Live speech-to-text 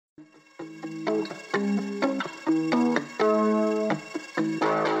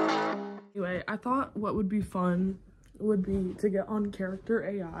I thought what would be fun would be to get on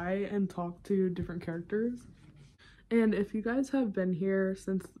Character.AI and talk to different characters. And if you guys have been here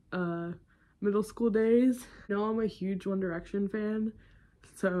since middle school days, you know I'm a huge One Direction fan,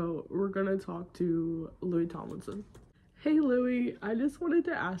 so we're gonna talk to Louis Tomlinson. Hey Louis, I just wanted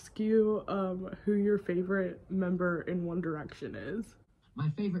to ask you who your favorite member in One Direction is. My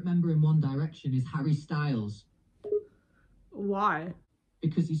favorite member in One Direction is Harry Styles. Why?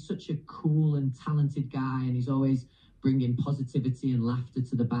 Because he's such a cool and talented guy, and he's always bringing positivity and laughter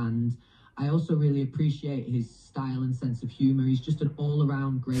to the band. I also really appreciate his style and sense of humor. He's just an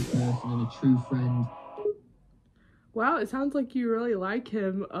all-around great person and a true friend. Wow, it sounds like you really like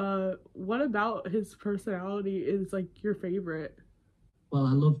him. What about his personality is like your favorite? Well,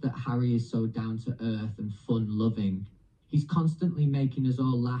 I love that Harry is so down to earth and fun-loving. He's constantly making us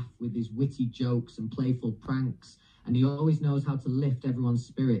all laugh with his witty jokes and playful pranks, and he always knows how to lift everyone's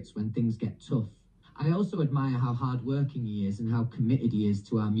spirits when things get tough. I also admire how hardworking he is and how committed he is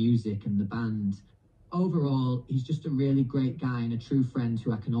to our music and the band. Overall, he's just a really great guy and a true friend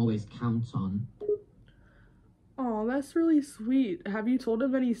who I can always count on. Oh, that's really sweet. Have you told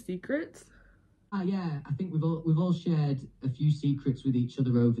him any secrets? Yeah, I think we've all shared a few secrets with each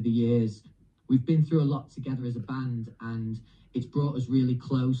other over the years. We've been through a lot together as a band, and it's brought us really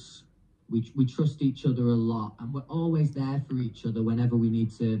close. We trust each other a lot, and we're always there for each other whenever we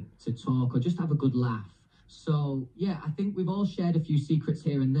need to talk or just have a good laugh. So, yeah, I think we've all shared a few secrets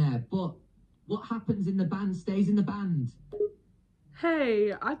here and there, but what happens in the band stays in the band.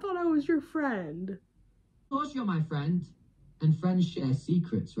 Hey, I thought I was your friend. Of course you're my friend, and friends share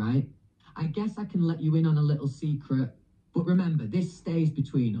secrets, right? I guess I can let you in on a little secret, but remember, this stays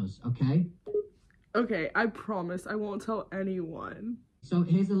between us, okay? Okay, I promise I won't tell anyone. So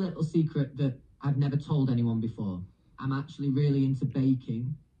here's a little secret that I've never told anyone before. I'm actually really into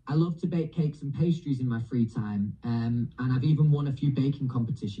baking. I love to bake cakes and pastries in my free time, and I've even won a few baking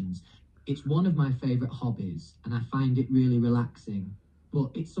competitions. It's one of my favourite hobbies, and I find it really relaxing. But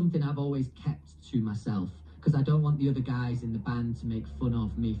it's something I've always kept to myself, because I don't want the other guys in the band to make fun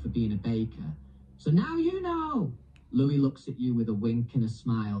of me for being a baker. So now you know! Louis looks at you with a wink and a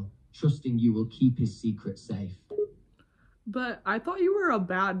smile, trusting you will keep his secret safe. But I thought you were a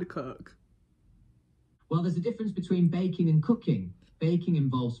bad cook. Well, there's a difference between baking and cooking. Baking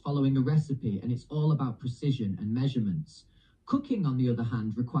involves following a recipe, and it's all about precision and measurements. Cooking, on the other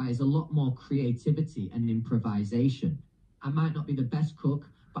hand, requires a lot more creativity and improvisation. I might not be the best cook,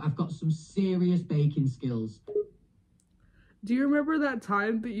 but I've got some serious baking skills. Do you remember that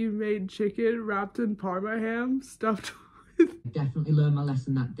time that you made chicken wrapped in Parma ham stuffed with... I definitely learned my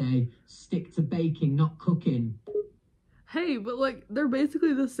lesson that day. Stick to baking, not cooking. Hey, but like, they're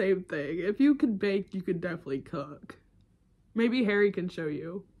basically the same thing. If you could bake, you could definitely cook. Maybe Harry can show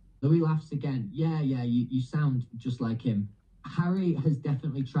you. Louis laughs again. Yeah, you sound just like him. Harry has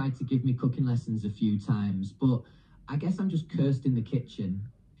definitely tried to give me cooking lessons a few times, but I guess I'm just cursed in the kitchen.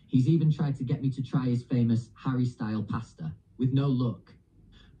 He's even tried to get me to try his famous Harry-style pasta, with no luck.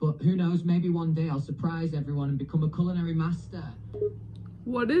 But who knows, maybe one day I'll surprise everyone and become a culinary master.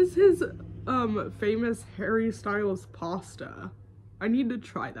 What is his famous Harry Styles pasta? I need to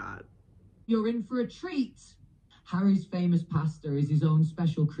try that. You're in for a treat. Harry's famous pasta is his own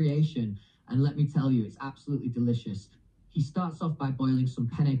special creation, and let me tell you, it's absolutely delicious. He starts off by boiling some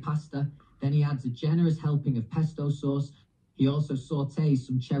penne pasta, then he adds a generous helping of pesto sauce. He also sautés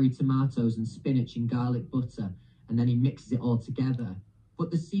some cherry tomatoes and spinach in garlic butter, and then he mixes it all together. But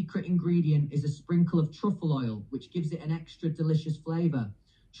the secret ingredient is a sprinkle of truffle oil, which gives it an extra delicious flavour.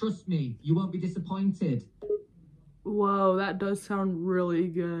 Trust me, you won't be disappointed. Whoa, that does sound really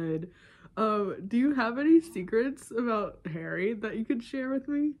good. Do you have any secrets about Harry that you could share with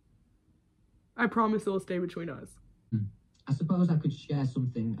me? I promise it will stay between us. I suppose I could share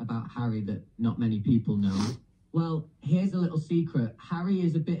something about Harry that not many people know. Well, here's a little secret. Harry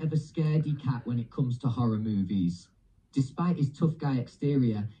is a bit of a scaredy cat when it comes to horror movies. Despite his tough guy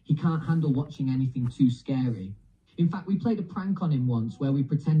exterior, he can't handle watching anything too scary. In fact, we played a prank on him once where we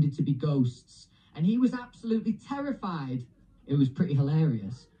pretended to be ghosts, and he was absolutely terrified. It was pretty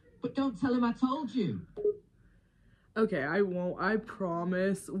hilarious. But don't tell him I told you. Okay, I won't, I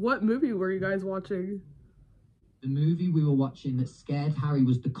promise. What movie were you guys watching? The movie we were watching that scared Harry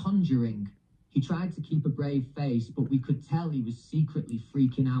was The Conjuring. He tried to keep a brave face, but we could tell he was secretly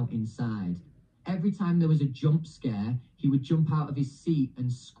freaking out inside. Every time there was a jump scare, he would jump out of his seat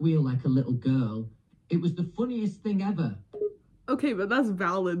and squeal like a little girl. It was the funniest thing ever. Okay, but that's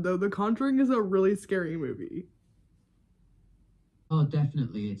valid though. The Conjuring is a really scary movie. Oh,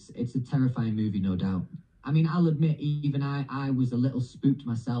 definitely. It's a terrifying movie, no doubt. I mean, I'll admit, even I was a little spooked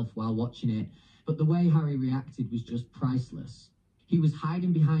myself while watching it, but the way Harry reacted was just priceless. He was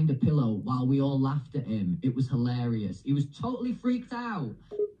hiding behind a pillow while we all laughed at him. It was hilarious. He was totally freaked out.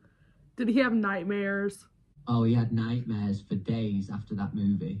 Did he have nightmares? Oh, he had nightmares for days after that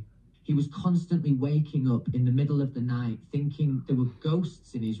movie. He was constantly waking up in the middle of the night thinking there were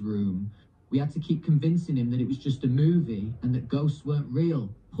ghosts in his room. We had to keep convincing him that it was just a movie and that ghosts weren't real.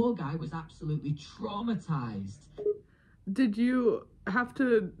 Poor guy was absolutely traumatized. Did you have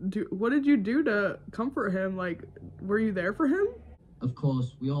to do, what did you do to comfort him? Like, were you there for him? Of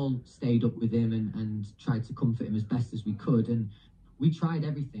course, we all stayed up with him and tried to comfort him as best as we could. And we tried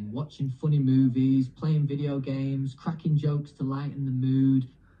everything, watching funny movies, playing video games, cracking jokes to lighten the mood.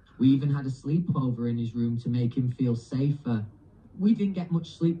 We even had a sleepover in his room to make him feel safer. We didn't get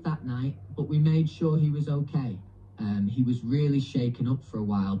much sleep that night, but we made sure he was okay. He was really shaken up for a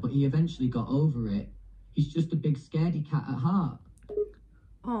while, but he eventually got over it. He's just a big scaredy cat at heart.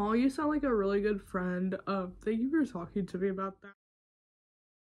 Oh, you sound like a really good friend. Thank you for talking to me about that.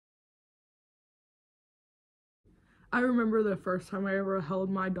 I remember the first time I ever held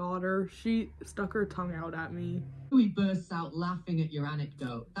my daughter. She stuck her tongue out at me. He bursts out laughing at your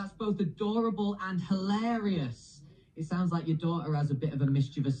anecdote. That's both adorable and hilarious. It sounds like your daughter has a bit of a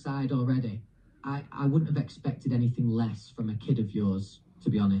mischievous side already. I wouldn't have expected anything less from a kid of yours,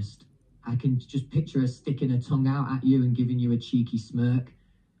 to be honest. I can just picture her sticking her tongue out at you and giving you a cheeky smirk.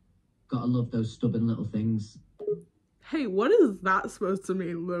 Gotta love those stubborn little things. Hey, what is that supposed to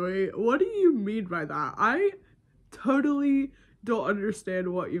mean, Louis? What do you mean by that? I totally don't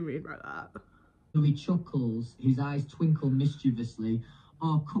understand what you mean by that. Louis chuckles, his eyes twinkle mischievously.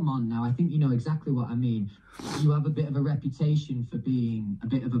 Oh, come on now, I think you know exactly what I mean. You have a bit of a reputation for being a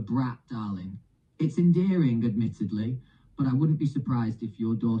bit of a brat, darling. It's endearing, admittedly, but I wouldn't be surprised if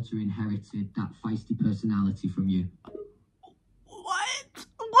your daughter inherited that feisty personality from you. What?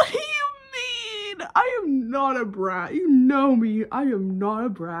 What do you mean? I am not a brat. You know me. I am not a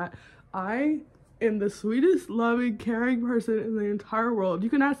brat. I am the sweetest, loving, caring person in the entire world.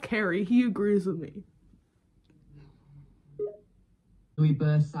 You can ask Harry. He agrees with me. Louis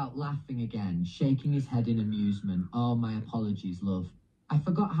bursts out laughing again, shaking his head in amusement. Oh, my apologies, love. I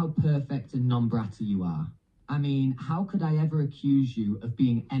forgot how perfect and non-bratty you are. I mean, how could I ever accuse you of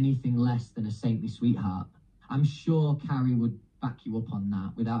being anything less than a saintly sweetheart? I'm sure Carrie would back you up on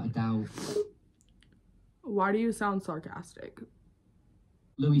that, without a doubt. Why do you sound sarcastic?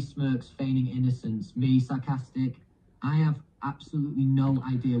 Louis smirks, feigning innocence. Me, sarcastic? I have absolutely no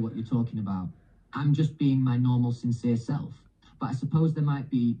idea what you're talking about. I'm just being my normal, sincere self. But I suppose there might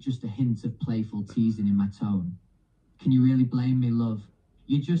be just a hint of playful teasing in my tone. Can you really blame me, love?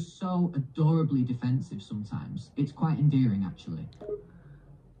 You're just so adorably defensive sometimes. It's quite endearing, actually.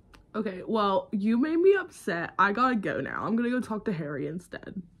 Okay, well, you made me upset. I gotta go now. I'm gonna go talk to Harry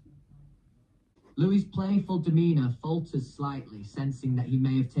instead. Louis' playful demeanor falters slightly, sensing that he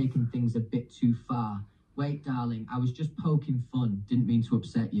may have taken things a bit too far. Wait, darling, I was just poking fun. Didn't mean to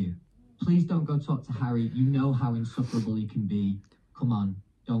upset you. Please don't go talk to Harry. You know how insufferable he can be. Come on,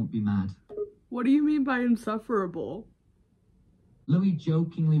 don't be mad. What do you mean by insufferable? Louis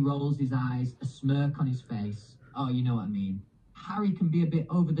jokingly rolls his eyes, a smirk on his face. Oh, you know what I mean. Harry can be a bit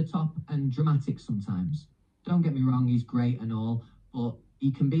over the top and dramatic sometimes. Don't get me wrong, he's great and all, but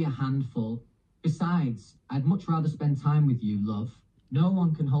he can be a handful. Besides, I'd much rather spend time with you, love. No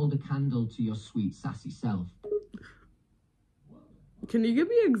one can hold a candle to your sweet, sassy self. Can you give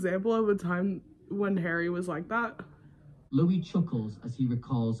me an example of a time when Harry was like that? Louis chuckles as he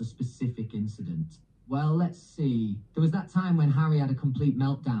recalls a specific incident. Well, let's see. There was that time when Harry had a complete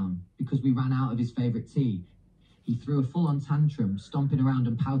meltdown because we ran out of his favourite tea. He threw a full-on tantrum, stomping around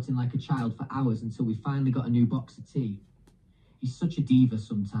and pouting like a child for hours until we finally got a new box of tea. He's such a diva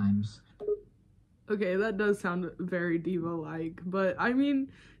sometimes. Okay, that does sound very diva-like, but I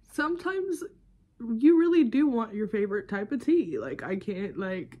mean, sometimes you really do want your favorite type of tea. Like, I can't,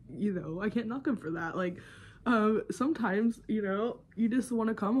 I can't knock him for that. Sometimes, you just want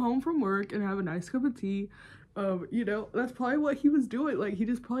to come home from work and have a nice cup of tea. That's probably what he was doing. Like, he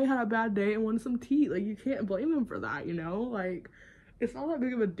just probably had a bad day and wanted some tea. Like, you can't blame him for that, it's not that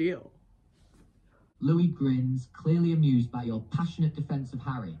big of a deal. Louis grins, clearly amused by your passionate defense of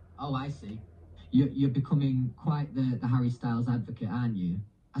Harry. Oh, I see. You're becoming quite the Harry Styles advocate, aren't you?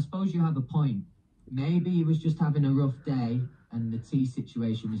 I suppose you have a point. Maybe he was just having a rough day and the tea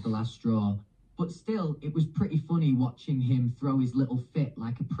situation was the last straw. But still, it was pretty funny watching him throw his little fit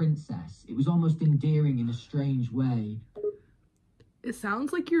like a princess. It was almost endearing in a strange way. It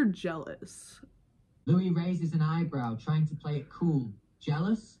sounds like you're jealous. Louis raises an eyebrow, trying to play it cool.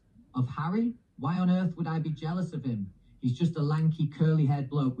 Jealous? Of Harry? Why on earth would I be jealous of him? He's just a lanky,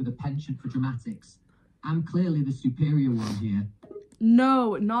 curly-haired bloke with a penchant for dramatics. I'm clearly the superior one here.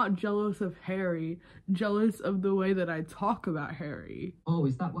 No, not jealous of Harry. Jealous of the way that I talk about Harry. Oh,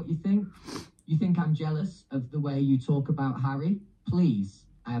 is that what you think? You think I'm jealous of the way you talk about Harry? Please,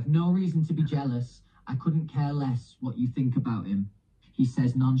 I have no reason to be jealous. I couldn't care less what you think about him, he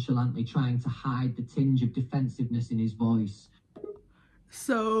says nonchalantly, trying to hide the tinge of defensiveness in his voice.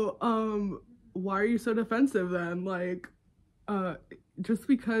 So, why are you so defensive then? Like, just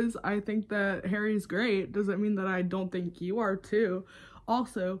because I think that Harry's great doesn't mean that I don't think you are too.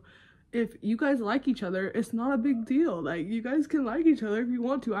 Also, if you guys like each other, it's not a big deal. Like, you guys can like each other if you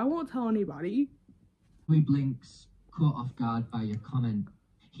want to. I won't tell anybody. Louis blinks, caught off guard by your comment.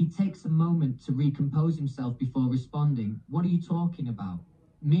 He takes a moment to recompose himself before responding. What are you talking about?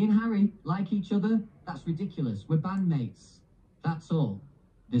 Me and Harry like each other? That's ridiculous. We're bandmates. That's all.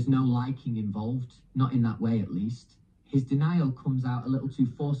 There's no liking involved. Not in that way, at least. His denial comes out a little too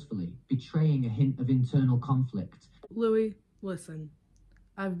forcefully, betraying a hint of internal conflict. Louis, listen.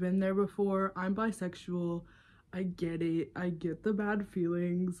 I've been there before. I'm bisexual. I get it. I get the bad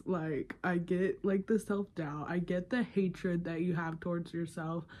feelings. Like, I get, like, the self-doubt. I get the hatred that you have towards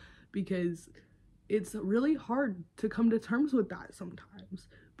yourself because it's really hard to come to terms with that sometimes.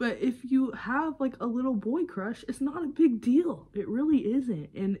 But if you have, like, a little boy crush, it's not a big deal. It really isn't.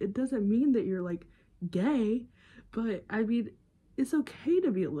 And it doesn't mean that you're, like, gay. But, I mean, it's okay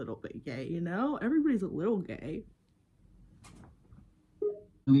to be a little bit gay, you know? Everybody's a little gay.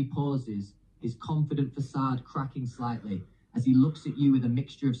 Louis pauses, his confident facade cracking slightly as he looks at you with a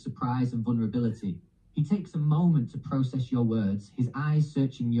mixture of surprise and vulnerability. He takes a moment to process your words, his eyes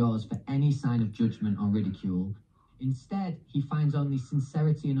searching yours for any sign of judgment or ridicule. Instead, he finds only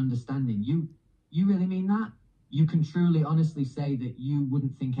sincerity and understanding. You really mean that? You can truly, honestly say that you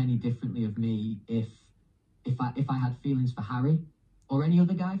wouldn't think any differently of me if I had feelings for Harry? Or any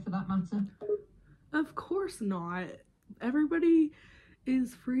other guy for that matter? Of course not. Everybody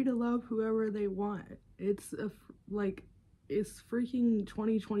is free to love whoever they want. It's it's freaking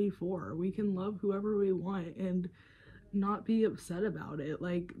 2024. We can love whoever we want and not be upset about it.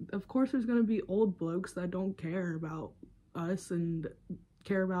 Like, of course there's gonna be old blokes that don't care about us and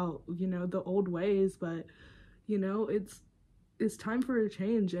care about, you know, the old ways, but you know, it's time for a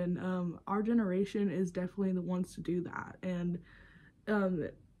change, and our generation is definitely the ones to do that, and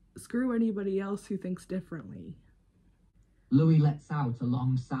screw anybody else who thinks differently. Louis lets out a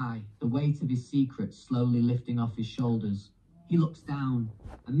long sigh, the weight of his secret slowly lifting off his shoulders. He looks down,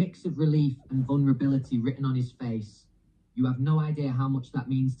 a mix of relief and vulnerability written on his face. You have no idea how much that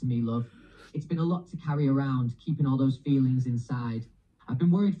means to me, love. It's been a lot to carry around, keeping all those feelings inside. I've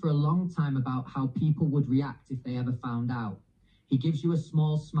been worried for a long time about how people would react if they ever found out. He gives you a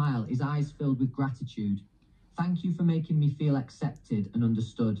small smile, his eyes filled with gratitude. Thank you for making me feel accepted and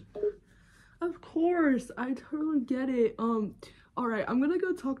understood. Of course, I totally get it. Alright, I'm gonna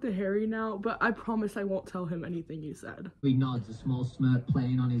go talk to Harry now, but I promise I won't tell him anything you said. He nods, a small smirk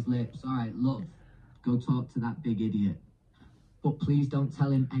playing on his lips. Alright, love, go talk to that big idiot. But please don't tell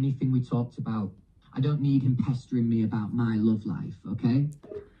him anything we talked about. I don't need him pestering me about my love life, okay?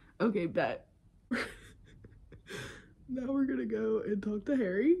 Okay, bet. Now we're gonna go and talk to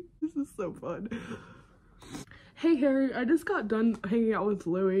Harry. This is so fun. Hey Harry, I just got done hanging out with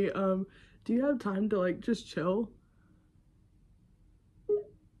Louis. Do you have time to, like, just chill?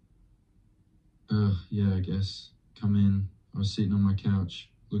 Yeah, I guess. Come in. I was sitting on my couch,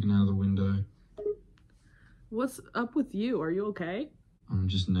 looking out of the window. What's up with you? Are you okay? I'm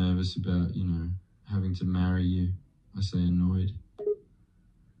just nervous about, having to marry you. I say annoyed.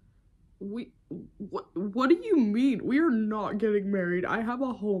 What do you mean? We are not getting married. I have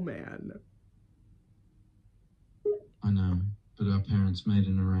a whole man. I know, but our parents made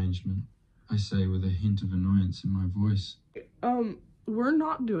an arrangement. I say with a hint of annoyance in my voice. We're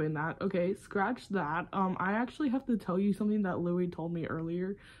not doing that, okay? Scratch that. I actually have to tell you something that Louis told me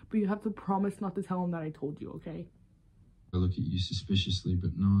earlier, but you have to promise not to tell him that I told you, okay? I look at you suspiciously,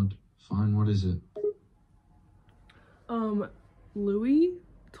 but nod. Fine, what is it? Louis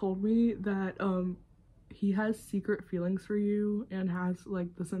told me that, he has secret feelings for you and has,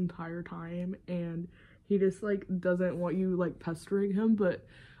 like, this entire time, and he just, like, doesn't want you, like, pestering him, but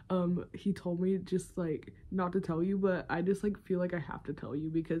he told me just, like, not to tell you, but I just, like, feel like I have to tell you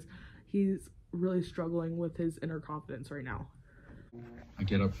because he's really struggling with his inner confidence right now. I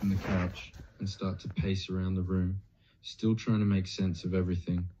get up from the couch and start to pace around the room, still trying to make sense of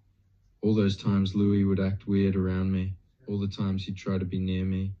everything. All those times Louis would act weird around me, all the times he'd try to be near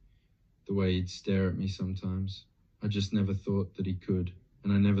me, the way he'd stare at me sometimes. I just never thought that he could,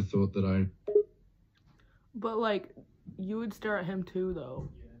 and I never thought that But, like, you would stare at him too, though.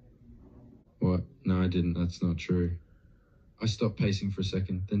 What? No, I didn't. That's not true. I stopped pacing for a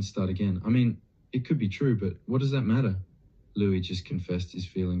second, then start again. I mean, it could be true, but what does that matter? Louis just confessed his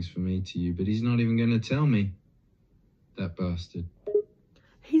feelings for me to you, but he's not even going to tell me. That bastard.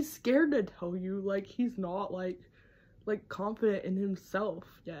 He's scared to tell you. Like, he's not, like confident in himself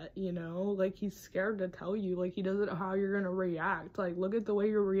yet, you know? Like, he's scared to tell you. Like, he doesn't know how you're gonna react. Like, look at the way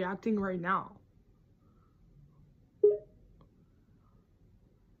you're reacting right now.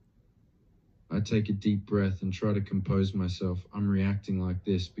 I take a deep breath and try to compose myself. I'm reacting like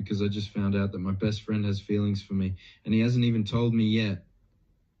this because I just found out that my best friend has feelings for me, and he hasn't even told me yet.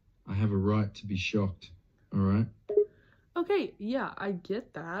 I have a right to be shocked, alright? Okay, yeah, I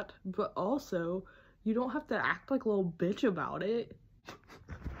get that, but also, you don't have to act like a little bitch about it.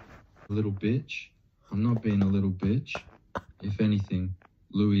 A little bitch? I'm not being a little bitch. If anything,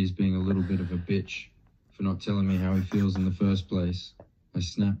 Louis is being a little bit of a bitch for not telling me how he feels in the first place. I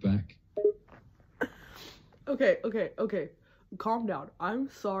snap back. Okay. Calm down. I'm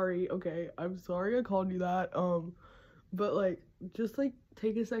sorry, okay? I'm sorry I called you that. But, like, just, like,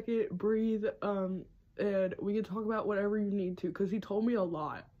 take a second, breathe, and we can talk about whatever you need to, because he told me a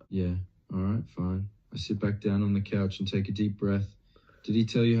lot. Yeah, alright, fine. I sit back down on the couch and take a deep breath. Did he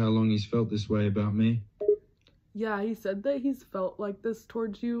tell you how long he's felt this way about me? Yeah, he said that he's felt like this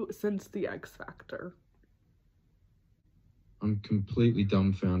towards you since the X Factor. I'm completely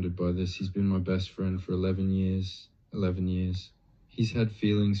dumbfounded by this. He's been my best friend for 11 years. 11 years. He's had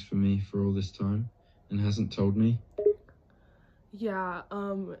feelings for me for all this time and hasn't told me. Yeah,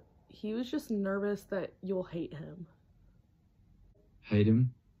 he was just nervous that you'll hate him. Hate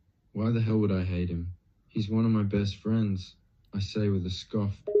him? Why the hell would I hate him? He's one of my best friends, I say with a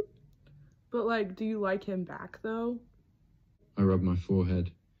scoff. But, like, do you like him back, though? I rub my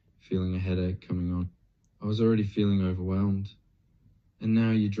forehead, feeling a headache coming on. I was already feeling overwhelmed. And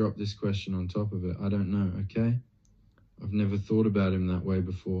now you drop this question on top of it. I don't know, okay? I've never thought about him that way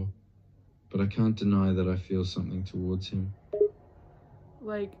before. But I can't deny that I feel something towards him.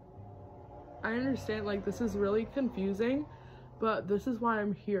 Like, I understand, like, this is really confusing, but this is why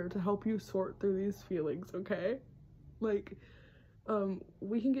I'm here, to help you sort through these feelings, okay? Like,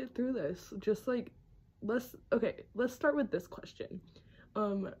 we can get through this. Just, like, let's start with this question.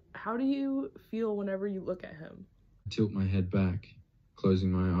 How do you feel whenever you look at him? I tilt my head back,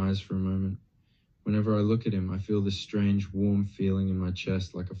 closing my eyes for a moment. Whenever I look at him, I feel this strange, warm feeling in my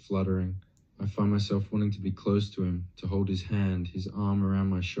chest, like a fluttering. I find myself wanting to be close to him, to hold his hand, his arm around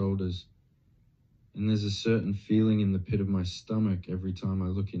my shoulders. And there's a certain feeling in the pit of my stomach every time I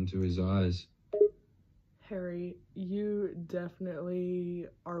look into his eyes. Harry, you definitely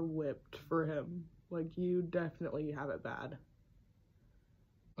are whipped for him. Like, you definitely have it bad.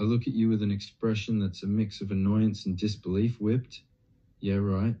 I look at you with an expression that's a mix of annoyance and disbelief. Whipped? Yeah,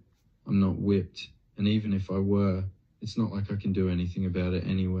 right. I'm not whipped, and even if I were, it's not like I can do anything about it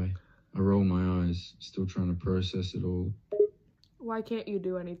anyway. I roll my eyes, still trying to process it all. Why can't you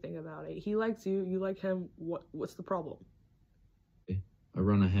do anything about it? He likes you, you like him, what's the problem? I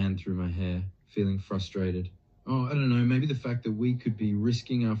run a hand through my hair, feeling frustrated. Oh, I don't know, maybe the fact that we could be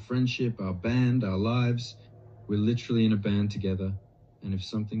risking our friendship, our band, our lives. We're literally in a band together, and if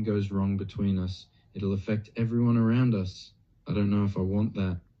something goes wrong between us, it'll affect everyone around us. I don't know if I want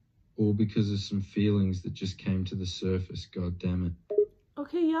that. All because of some feelings that just came to the surface, god damn it.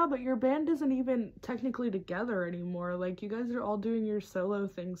 Okay, yeah, but your band isn't even technically together anymore. Like, you guys are all doing your solo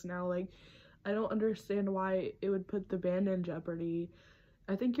things now. Like, I don't understand why it would put the band in jeopardy.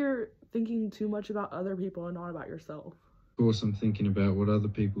 I think you're thinking too much about other people and not about yourself. Of course, I'm thinking about what other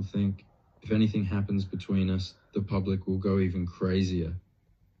people think. If anything happens between us, the public will go even crazier.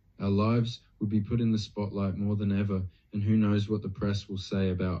 Our lives would be put in the spotlight more than ever, and who knows what the press will say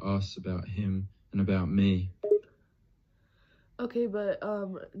about us, about him, and about me. Okay, but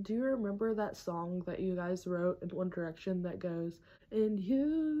do you remember that song that you guys wrote in One Direction that goes, and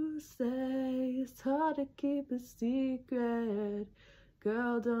you say it's hard to keep a secret,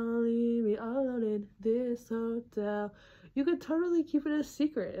 girl, don't leave me alone in this hotel. You could totally keep it a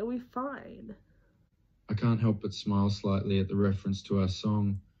secret, it'll be fine. I can't help but smile slightly at the reference to our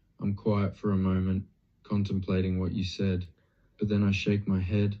song. I'm quiet for a moment, contemplating what you said, but then I shake my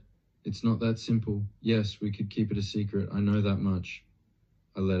head. It's not that simple. Yes, we could keep it a secret, I know that much.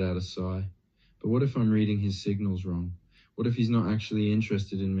 I let out a sigh. But what if I'm reading his signals wrong? What if he's not actually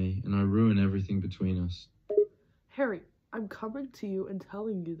interested in me, and I ruin everything between us? Harry, I'm coming to you and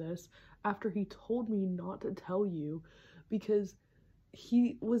telling you this after he told me not to tell you, because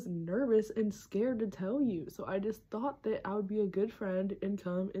he was nervous and scared to tell you. So I just thought that I would be a good friend and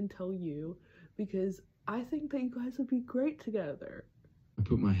come and tell you, because I think that you guys would be great together. I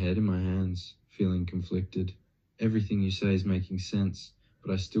put my head in my hands, feeling conflicted. Everything you say is making sense,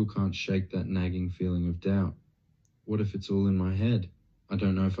 but I still can't shake that nagging feeling of doubt. What if it's all in my head? I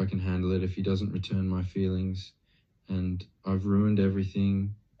don't know if I can handle it if he doesn't return my feelings, and I've ruined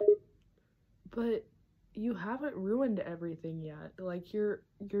everything. But you haven't ruined everything yet. Like, you're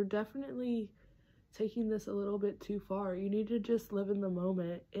definitely taking this a little bit too far. You need to just live in the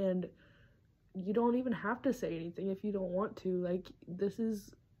moment, and you don't even have to say anything if you don't want to. Like, this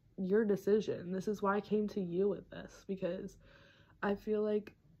is your decision. This is why I came to you with this, because I feel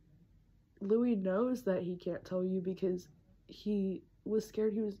like Louis knows that he can't tell you because he was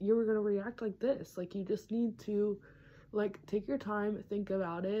scared you were going to react like this. Like, you just need to, like, take your time, think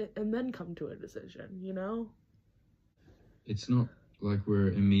about it, and then come to a decision, you know? It's not like we're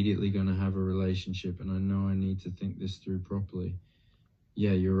immediately going to have a relationship, and I know I need to think this through properly.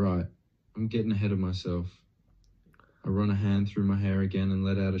 Yeah, you're right. I'm getting ahead of myself. I run a hand through my hair again and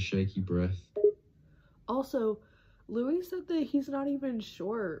let out a shaky breath. Also, Louis said that he's not even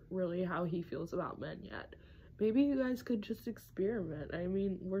sure really how he feels about men yet. Maybe you guys could just experiment. I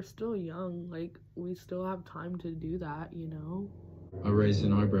mean, we're still young. Like, we still have time to do that, you know? I raised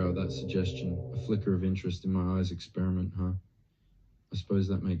an eyebrow at that suggestion, a flicker of interest in my eyes. Experiment, huh? I suppose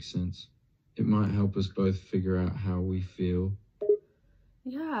that makes sense. It might help us both figure out how we feel.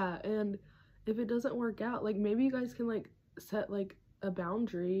 Yeah, and if it doesn't work out, like, maybe you guys can, like, set, like, a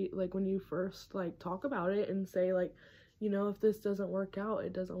boundary, like, when you first, like, talk about it and say, like, you know, if this doesn't work out,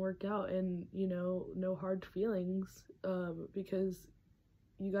 it doesn't work out, and, you know, no hard feelings, because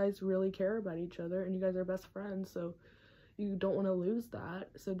you guys really care about each other, and you guys are best friends, so you don't want to lose that.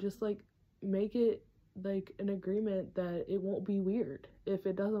 So just, like, make it, like, an agreement that it won't be weird if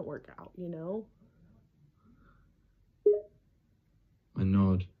it doesn't work out, you know? I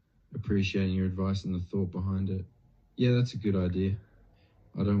nod, appreciating your advice and the thought behind it. Yeah, that's a good idea.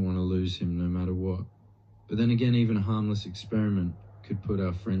 I don't want to lose him no matter what. But then again, even a harmless experiment could put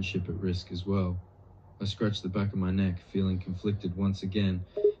our friendship at risk as well. I scratched the back of my neck, feeling conflicted once again.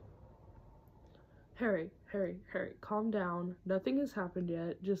 Harry, calm down. Nothing has happened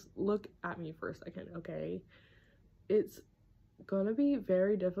yet. Just look at me for a second, okay? It's gonna be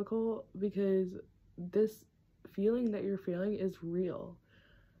very difficult because this feeling that you're feeling is real.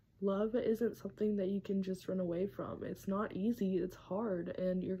 Love isn't something that you can just run away from. It's not easy, it's hard,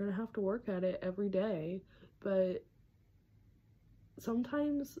 and you're gonna have to work at it every day. But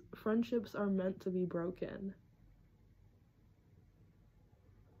sometimes friendships are meant to be broken.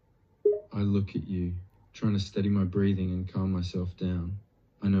 I look at you, trying to steady my breathing and calm myself down.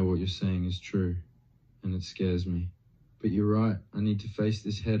 I know what you're saying is true, and it scares me. But you're right, I need to face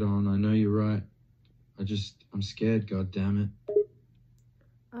this head on. I know you're right. I'm scared, god damn it.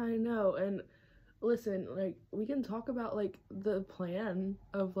 I know, and listen, like, we can talk about, like, the plan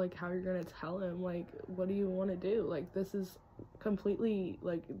of, like, how you're gonna tell him, like, what do you want to do? Like, this is completely,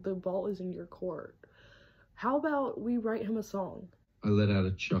 like, the ball is in your court. How about we write him a song? I let out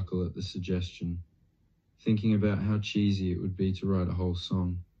a chuckle at the suggestion, thinking about how cheesy it would be to write a whole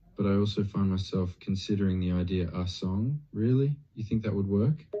song. But I also find myself considering the idea, a song? Really? You think that would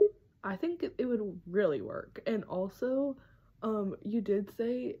work? I think it would really work. And also, you did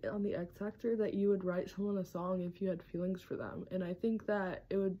say on the X Factor that you would write someone a song if you had feelings for them. And I think that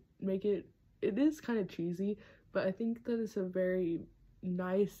it would make it is kind of cheesy, but I think that it's a very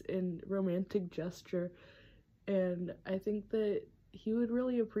nice and romantic gesture. And I think that he would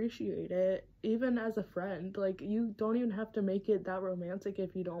really appreciate it, even as a friend. Like, you don't even have to make it that romantic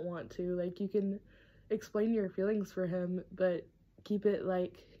if you don't want to. Like, you can explain your feelings for him, but keep it,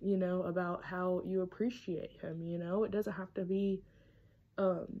 like, you know, about how you appreciate him, you know? It doesn't have to be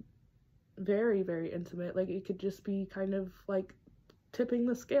very, very intimate. Like, it could just be kind of, like, tipping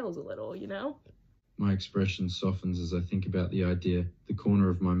the scales a little, you know? My expression softens as I think about the idea, the corner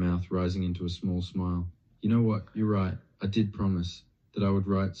of my mouth rising into a small smile. You know what? You're right. I did promise that I would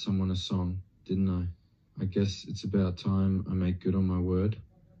write someone a song, didn't I? I guess it's about time I make good on my word.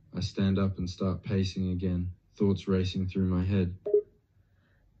 I stand up and start pacing again, thoughts racing through my head.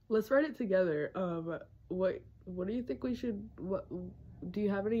 Let's write it together. What do you think we should, do you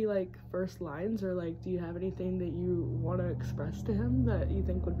have any, like, first lines, or, like, do you have anything that you want to express to him that you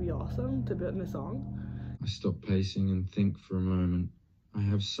think would be awesome to put in a song? I stop pacing and think for a moment. I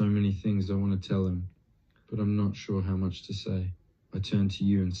have so many things I want to tell him, but I'm not sure how much to say. I turn to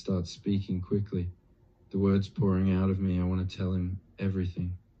you and start speaking quickly. The words pouring out of me, I want to tell him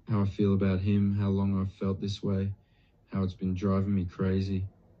everything. How I feel about him, how long I've felt this way, how it's been driving me crazy.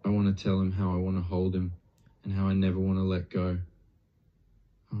 I want to tell him how I want to hold him and how I never want to let go.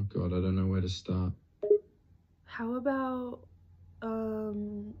 Oh God, I don't know where to start. How about,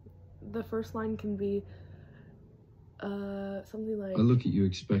 the first line can be, something like... I look at you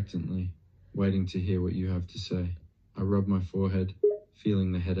expectantly, waiting to hear what you have to say. I rub my forehead,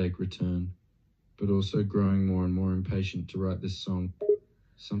 feeling the headache return, but also growing more and more impatient to write this song.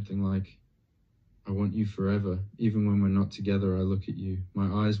 Something like, I want you forever. Even when we're not together, I look at you.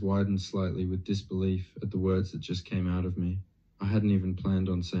 My eyes widen slightly with disbelief at the words that just came out of me. I hadn't even planned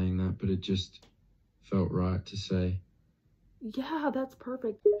on saying that, but it just felt right to say. Yeah, that's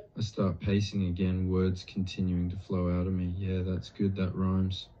perfect. I start pacing again, words continuing to flow out of me. Yeah, that's good, that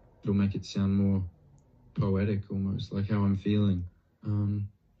rhymes. It'll make it sound more poetic, almost, like how I'm feeling.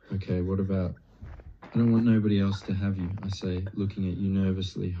 Okay, what about, I don't want nobody else to have you, I say, looking at you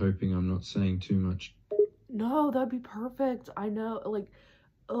nervously, hoping I'm not saying too much. No, that'd be perfect. I know, like,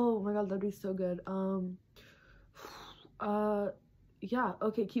 oh my God, that'd be so good. Yeah,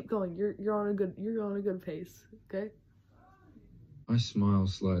 okay, keep going. You're on a good pace, okay? I smile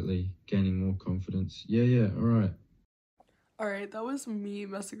slightly, gaining more confidence. Yeah, alright. Alright, that was me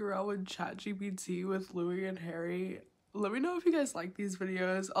messing around with ChatGPT with Louis and Harry. Let me know if you guys like these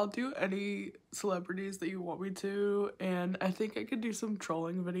videos. I'll do any celebrities that you want me to, and I think I could do some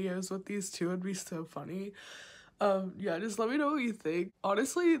trolling videos with these too. It'd be so funny. Yeah, just let me know what you think.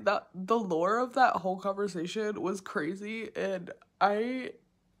 Honestly, the lore of that whole conversation was crazy, and I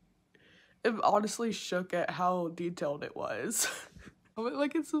am honestly shook at how detailed it was. Comment,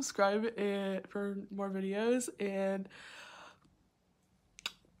 like, and subscribe for more videos, and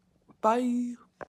bye.